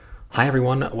Hi,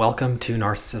 everyone. Welcome to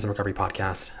Narcissism Recovery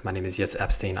Podcast. My name is Yitz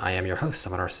Epstein. I am your host.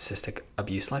 I'm a narcissistic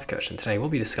abuse life coach. And today we'll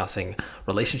be discussing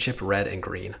relationship red and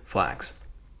green flags.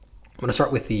 I'm going to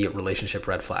start with the relationship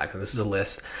red flags. And this is a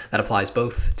list that applies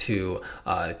both to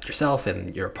yourself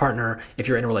and your partner. If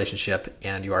you're in a relationship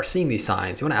and you are seeing these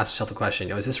signs, you want to ask yourself the question,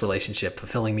 is this relationship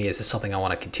fulfilling me? Is this something I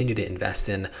want to continue to invest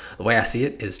in? The way I see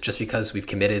it is just because we've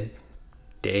committed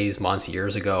days, months,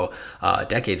 years ago,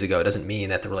 decades ago, it doesn't mean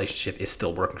that the relationship is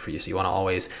still working for you. So you want to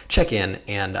always check in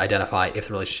and identify if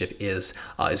the relationship is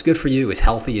good for you, is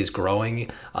healthy, is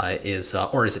growing,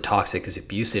 or is it toxic, is it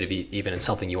abusive, even in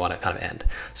something you want to kind of end.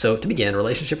 So to begin,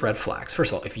 relationship red flags.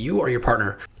 First of all, if you or your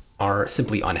partner are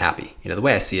simply unhappy. The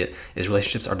way I see it is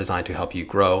relationships are designed to help you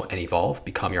grow and evolve,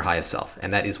 become your highest self.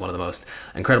 And that is one of the most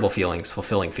incredible feelings,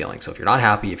 fulfilling feelings. So if you're not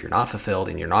happy, if you're not fulfilled,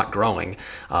 and you're not growing,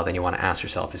 then you want to ask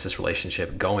yourself, is this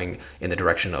relationship going in the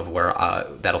direction of where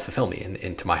that'll fulfill me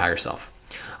into my higher self?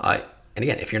 And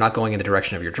again, if you're not going in the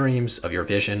direction of your dreams, of your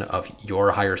vision, of your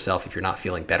higher self, if you're not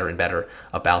feeling better and better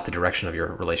about the direction of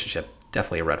your relationship,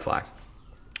 definitely a red flag.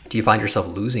 Do you find yourself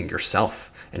losing yourself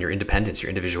and your independence, your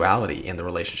individuality in the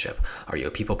relationship? Are you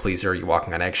a people pleaser? Are you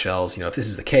walking on eggshells? If this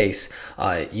is the case,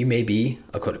 you may be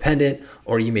a codependent,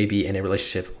 or you may be in a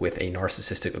relationship with a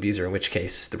narcissistic abuser, in which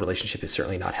case the relationship is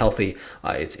certainly not healthy.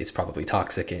 It's probably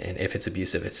toxic, and if it's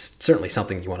abusive, it's certainly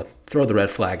something you want to throw the red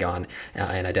flag on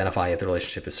and identify if the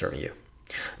relationship is serving you.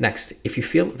 Next, if you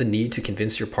feel the need to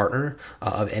convince your partner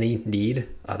of any need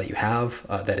that you have,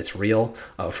 that it's real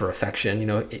for affection,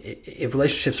 if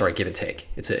relationships are a give and take,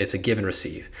 it's a give and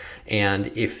receive.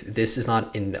 And if this is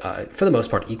not for the most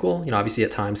part equal, obviously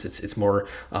at times it's more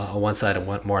on one side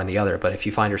and more on the other. But if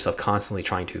you find yourself constantly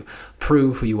trying to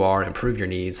prove who you are and prove your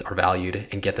needs are valued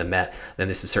and get them met, then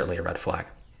this is certainly a red flag.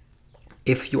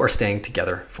 If you are staying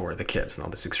together for the kids. Now,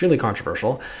 this is extremely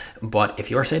controversial, but if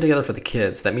you are staying together for the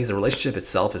kids, that means the relationship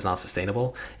itself is not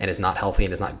sustainable and is not healthy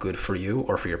and is not good for you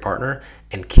or for your partner,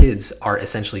 and kids are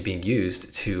essentially being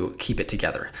used to keep it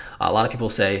together. A lot of people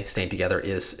say staying together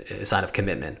is a sign of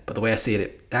commitment, but the way I see it,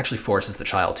 it actually forces the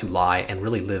child to lie and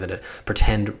really live in a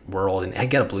pretend world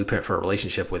and get a blueprint for a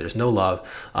relationship where there's no love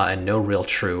and no real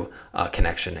true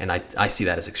connection, and I see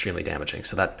that as extremely damaging.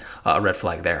 So that a red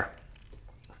flag there.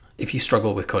 If you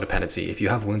struggle with codependency, if you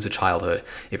have wounds of childhood,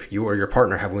 if you or your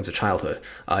partner have wounds of childhood,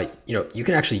 you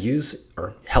can actually use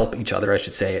or help each other, I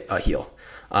should say, heal.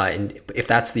 And if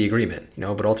that's the agreement,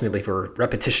 but ultimately for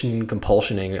repetition,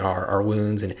 compulsioning our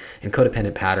wounds and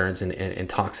codependent patterns and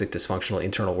toxic, dysfunctional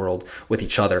internal world with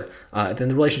each other, then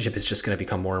the relationship is just going to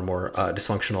become more and more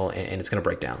dysfunctional and it's going to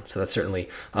break down. So that's certainly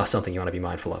something you want to be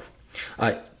mindful of.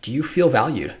 Do you feel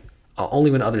valued only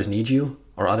when others need you,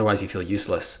 or otherwise you feel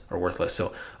useless or worthless?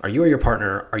 So are you or your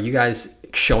partner, are you guys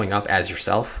showing up as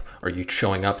yourself? Are you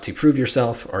showing up to prove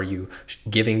yourself? Are you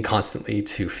giving constantly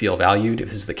to feel valued? If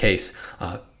this is the case,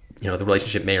 the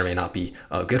relationship may or may not be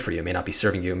good for you. It may not be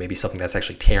serving you. It may be something that's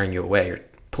actually tearing you away or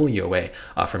pulling you away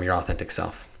from your authentic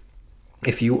self.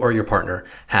 If you or your partner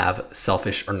have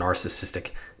selfish or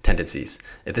narcissistic tendencies,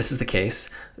 if this is the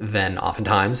case, then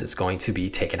oftentimes it's going to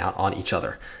be taken out on each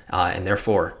other. And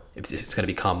therefore, it's going to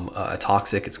become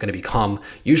toxic. It's going to become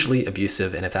usually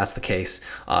abusive. And if that's the case,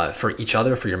 for each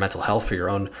other, for your mental health, for your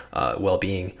own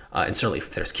well-being, and certainly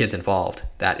if there's kids involved,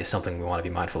 that is something we want to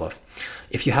be mindful of.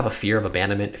 If you have a fear of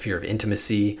abandonment, a fear of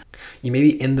intimacy, you may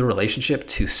be in the relationship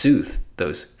to soothe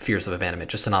those fears of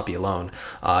abandonment, just to not be alone.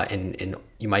 And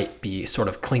you might be sort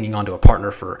of clinging onto a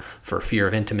partner for fear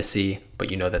of intimacy,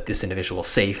 but you know that this individual is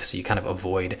safe, so you kind of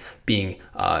avoid being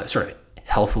sort of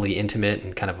healthily intimate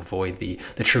and kind of avoid the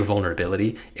true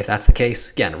vulnerability. If that's the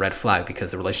case, again, red flag,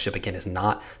 because the relationship, again, is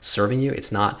not serving you.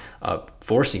 It's not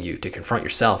forcing you to confront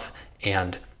yourself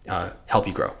and help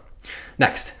you grow.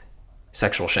 Next,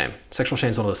 sexual shame. Sexual shame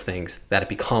is one of those things that it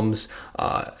becomes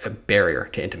a barrier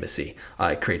to intimacy.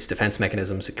 It creates defense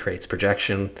mechanisms. It creates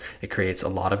projection. It creates a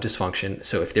lot of dysfunction.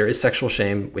 So if there is sexual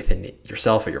shame within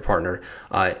yourself or your partner,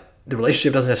 the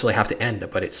relationship doesn't necessarily have to end,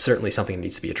 but it's certainly something that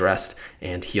needs to be addressed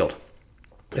and healed.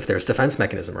 If there's defense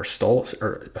mechanism or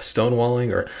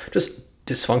stonewalling or just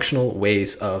dysfunctional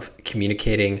ways of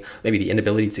communicating, maybe the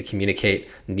inability to communicate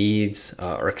needs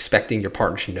or expecting your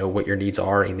partner to know what your needs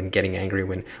are and then getting angry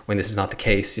when this is not the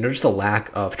case, just a lack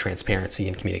of transparency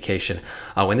and communication.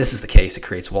 When this is the case, it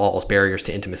creates walls, barriers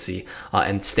to intimacy,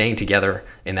 and staying together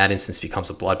in that instance becomes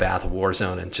a bloodbath, a war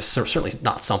zone, and just certainly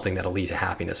not something that'll lead to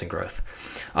happiness and growth.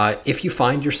 If you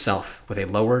find yourself with a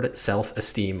lowered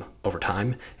self-esteem over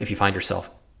time, if you find yourself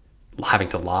having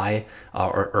to lie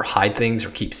or hide things or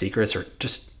keep secrets or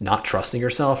just not trusting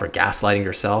yourself or gaslighting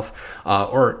yourself,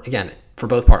 or again, for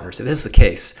both partners, if this is the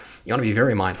case, you want to be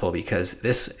very mindful, because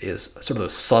this is sort of a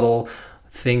subtle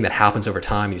thing that happens over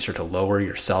time. You start to lower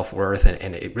your self-worth,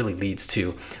 and it really leads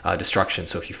to destruction.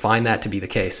 So if you find that to be the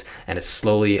case, and it's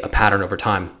slowly a pattern over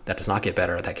time, that does not get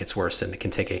better, that gets worse, and it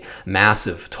can take a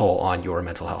massive toll on your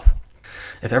mental health.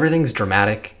 If everything's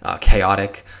dramatic,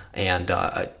 chaotic, and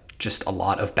just a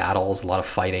lot of battles, a lot of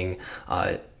fighting,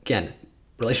 again,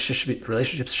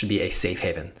 relationships should be a safe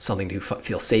haven, something to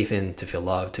feel safe in, to feel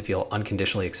loved, to feel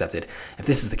unconditionally accepted. If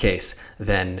this is the case,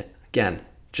 then again,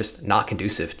 just not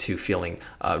conducive to feeling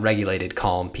regulated,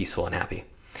 calm, peaceful, and happy.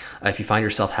 If you find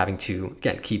yourself having to,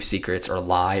 again, keep secrets or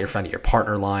lie, or finding your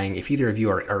partner lying, if either of you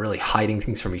are really hiding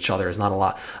things from each other, there's not a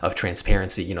lot of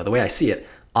transparency. The way I see it,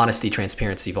 honesty,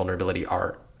 transparency, vulnerability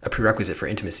are a prerequisite for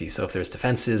intimacy. So if there's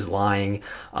defenses, lying,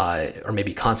 or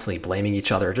maybe constantly blaming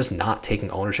each other, or just not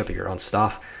taking ownership of your own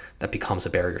stuff, that becomes a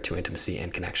barrier to intimacy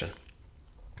and connection.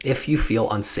 If you feel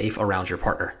unsafe around your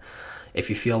partner, if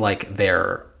you feel like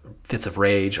they're fits of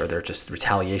rage, or they're just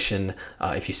retaliation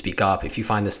if you speak up, if you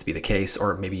find this to be the case,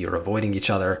 or maybe you're avoiding each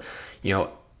other,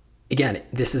 again,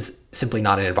 this is simply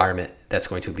not an environment that's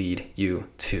going to lead you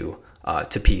to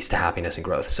peace, to happiness, and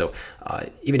growth. So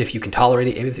even if you can tolerate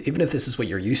it, even if this is what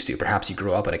you're used to, perhaps you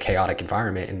grew up in a chaotic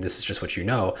environment and this is just what you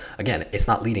know, again, it's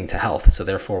not leading to health. So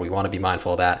therefore, we want to be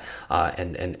mindful of that,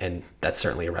 and that's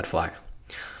certainly a red flag.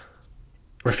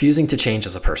 Refusing to change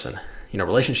as a person.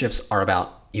 Relationships are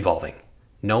about evolving.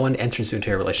 No one enters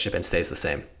into a relationship and stays the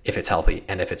same if it's healthy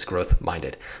and if it's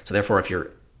growth-minded. So therefore, if you're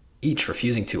each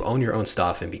refusing to own your own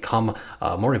stuff and become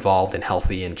more evolved and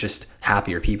healthy and just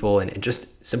happier people, and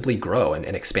just simply grow and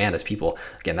expand as people,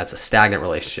 again, that's a stagnant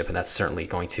relationship, and that's certainly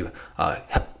going to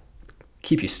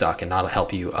keep you stuck and not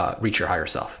help you reach your higher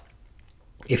self.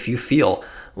 If you feel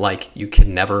like you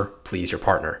can never please your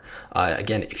partner,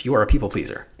 again, if you are a people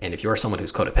pleaser and if you are someone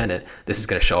who's codependent, this is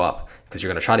going to show up, because you're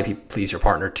going to try to please your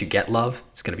partner to get love.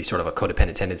 It's going to be sort of a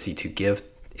codependent tendency to give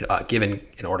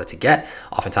in order to get.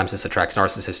 Oftentimes this attracts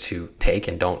narcissists who take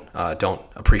and don't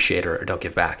appreciate or don't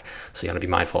give back. So you want to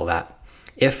be mindful of that.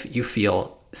 If you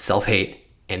feel self-hate,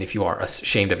 and if you are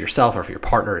ashamed of yourself, or if your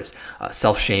partner is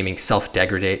self-shaming,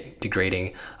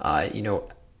 self-degrading,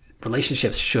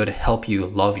 relationships should help you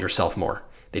love yourself more.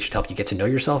 They should help you get to know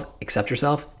yourself, accept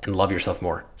yourself, and love yourself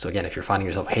more. So again, if you're finding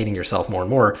yourself hating yourself more and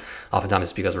more, oftentimes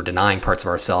it's because we're denying parts of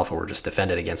ourselves, or we're just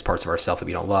defended against parts of ourselves that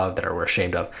we don't love, that we're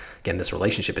ashamed of. Again, this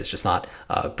relationship is just not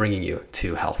bringing you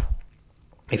to health.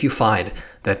 If you find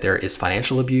that there is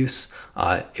financial abuse,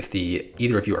 if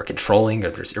either of you are controlling,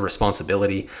 or there's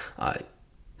irresponsibility,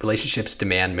 relationships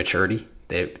demand maturity.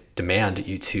 They demand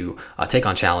you to take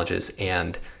on challenges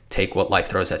and take what life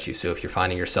throws at you. So if you're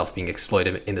finding yourself being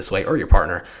exploited in this way, or your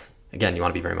partner, again, you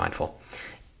want to be very mindful.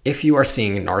 If you are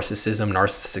seeing narcissism,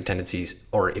 narcissistic tendencies,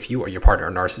 or if you or your partner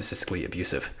are narcissistically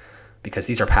abusive, because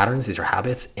these are patterns, these are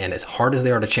habits, and as hard as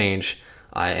they are to change,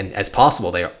 and as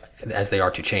possible as they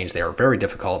are to change, they are very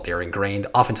difficult. They are ingrained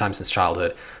oftentimes since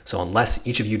childhood. So unless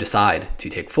each of you decide to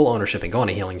take full ownership and go on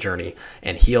a healing journey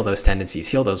and heal those tendencies,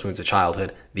 heal those wounds of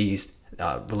childhood, these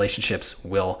relationships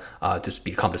will just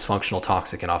become dysfunctional,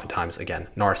 toxic, and oftentimes, again,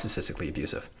 narcissistically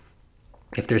abusive.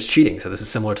 If there's cheating, so this is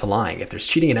similar to lying, if there's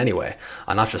cheating in any way,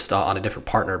 not just on a different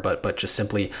partner, but just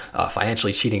simply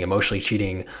financially cheating, emotionally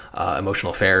cheating,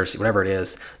 emotional affairs, whatever it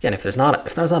is, again, if there's not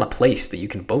a place that you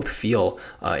can both feel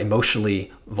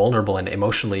emotionally vulnerable and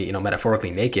emotionally,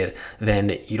 metaphorically naked,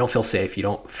 then you don't feel safe, you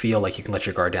don't feel like you can let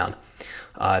your guard down.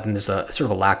 Then there's a sort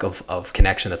of a lack of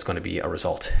connection that's going to be a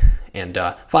result. And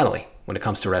finally, when it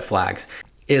comes to red flags,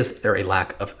 is there a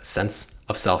lack of sense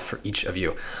of self for each of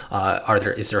you?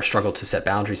 Is there a struggle to set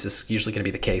boundaries? This is usually going to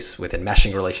be the case with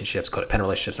enmeshing relationships, codependent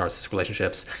relationships, narcissistic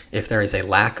relationships. If there is a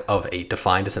lack of a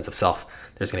defined sense of self,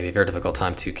 there's going to be a very difficult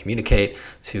time to communicate,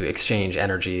 to exchange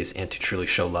energies, and to truly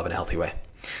show love in a healthy way.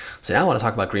 So now I want to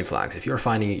talk about green flags. If you're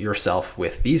finding yourself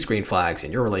with these green flags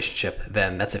in your relationship,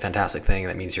 then that's a fantastic thing.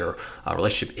 That means your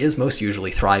relationship is most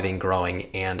usually thriving, growing,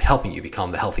 and helping you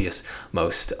become the healthiest,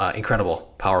 most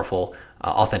incredible, powerful,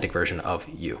 authentic version of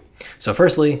you. So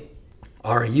firstly,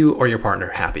 are you or your partner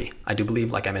happy? I do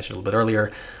believe, like I mentioned a little bit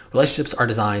earlier, relationships are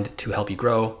designed to help you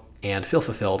grow and feel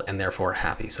fulfilled and therefore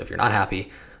happy. So if you're not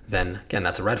happy, then again,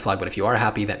 that's a red flag. But if you are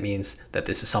happy, that means that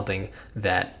this is something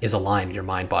that is aligned with your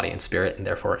mind, body, and spirit, and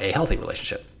therefore a healthy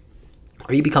relationship.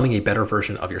 Are you becoming a better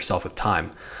version of yourself with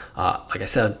time? Like I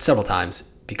said several times,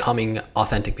 becoming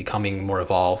authentic, becoming more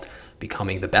evolved,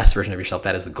 becoming the best version of yourself,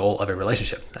 that is the goal of a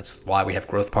relationship. That's why we have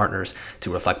growth partners,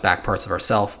 to reflect back parts of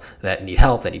ourselves that need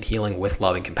help, that need healing, with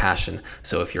love and compassion.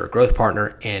 So if you're a growth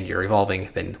partner and you're evolving,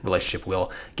 then relationship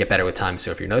will get better with time.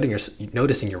 So if you're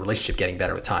noticing your relationship getting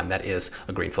better with time, that is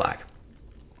a green flag.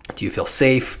 Do you feel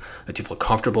safe? Do you feel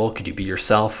comfortable? Could you be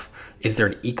yourself? Is there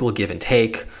an equal give and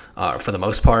take for the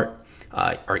most part?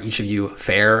 Are each of you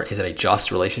fair? Is it a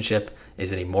just relationship?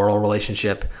 Is it a moral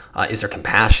relationship? Is there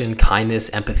compassion, kindness,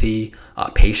 empathy,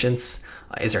 patience?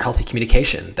 Is there healthy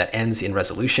communication that ends in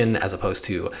resolution as opposed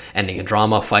to ending in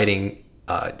drama, fighting,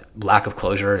 lack of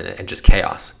closure, and just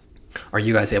chaos? Are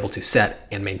you guys able to set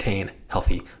and maintain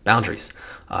healthy boundaries?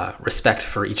 Respect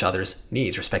for each other's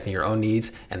needs, respecting your own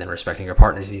needs, and then respecting your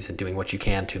partner's needs and doing what you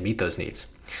can to meet those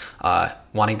needs.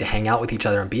 Wanting to hang out with each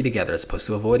other and be together as opposed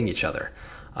to avoiding each other.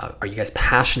 Are you guys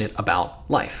passionate about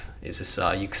life? Is this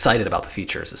you excited about the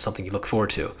future? Is this something you look forward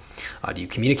to? Do you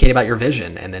communicate about your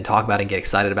vision and then talk about it and get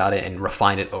excited about it and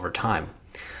refine it over time?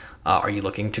 Are you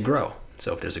looking to grow?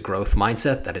 So if there's a growth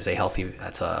mindset,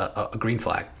 that's a green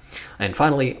flag. And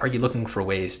finally, are you looking for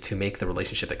ways to make the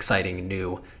relationship exciting,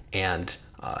 new, and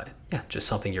just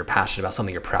something you're passionate about,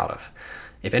 something you're proud of?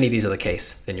 If any of these are the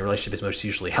case, then your relationship is most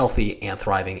usually healthy and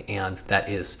thriving, and that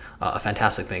is a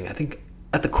fantastic thing. I think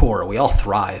at the core, we all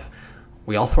thrive.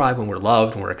 We all thrive when we're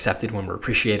loved, when we're accepted, when we're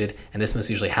appreciated, and this most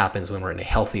usually happens when we're in a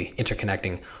healthy,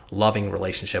 interconnecting, loving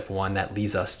relationship, one that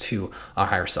leads us to our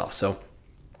higher self. So,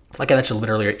 like I mentioned a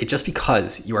little bit earlier, just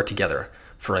because you are together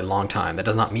for a long time, that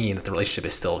does not mean that the relationship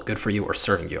is still good for you or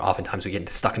serving you. Oftentimes we get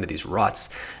stuck into these ruts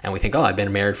and we think, oh, I've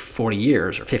been married for 40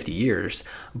 years or 50 years.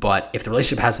 But if the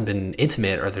relationship hasn't been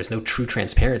intimate or there's no true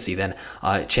transparency, then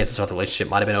chances are the relationship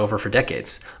might have been over for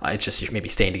decades. It's just you're maybe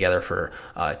staying together for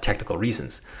technical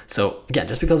reasons. So again,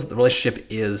 just because the relationship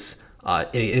is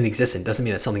in existence doesn't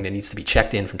mean that's something that needs to be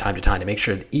checked in from time to time to make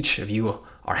sure that each of you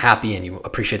are happy and you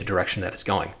appreciate the direction that it's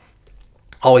going.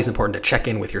 Always important to check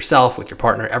in with yourself, with your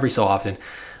partner every so often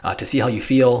to see how you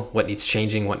feel, what needs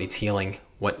changing, what needs healing,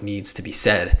 what needs to be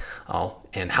said,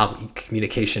 and how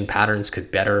communication patterns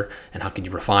could better, and how can you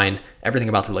refine everything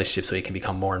about the relationship so it can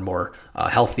become more and more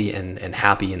healthy and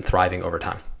happy and thriving over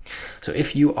time. So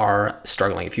if you are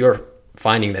struggling, if you're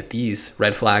finding that these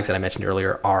red flags that I mentioned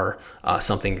earlier are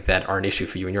something that are an issue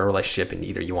for you in your relationship, and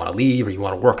either you want to leave or you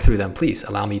want to work through them, please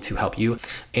allow me to help you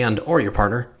and or your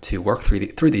partner to work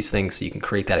through these things so you can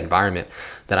create that environment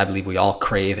that I believe we all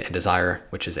crave and desire,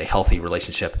 which is a healthy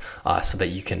relationship, so that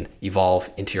you can evolve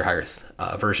into your highest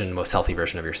most healthy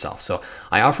version of yourself. So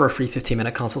I offer a free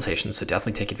 15-minute consultation, so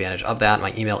definitely take advantage of that.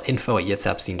 My email,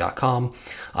 info@yitzepstein.com.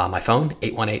 My phone,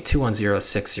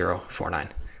 818-210-6049.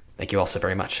 Thank you all so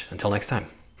very much. Until next time,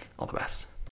 all the best.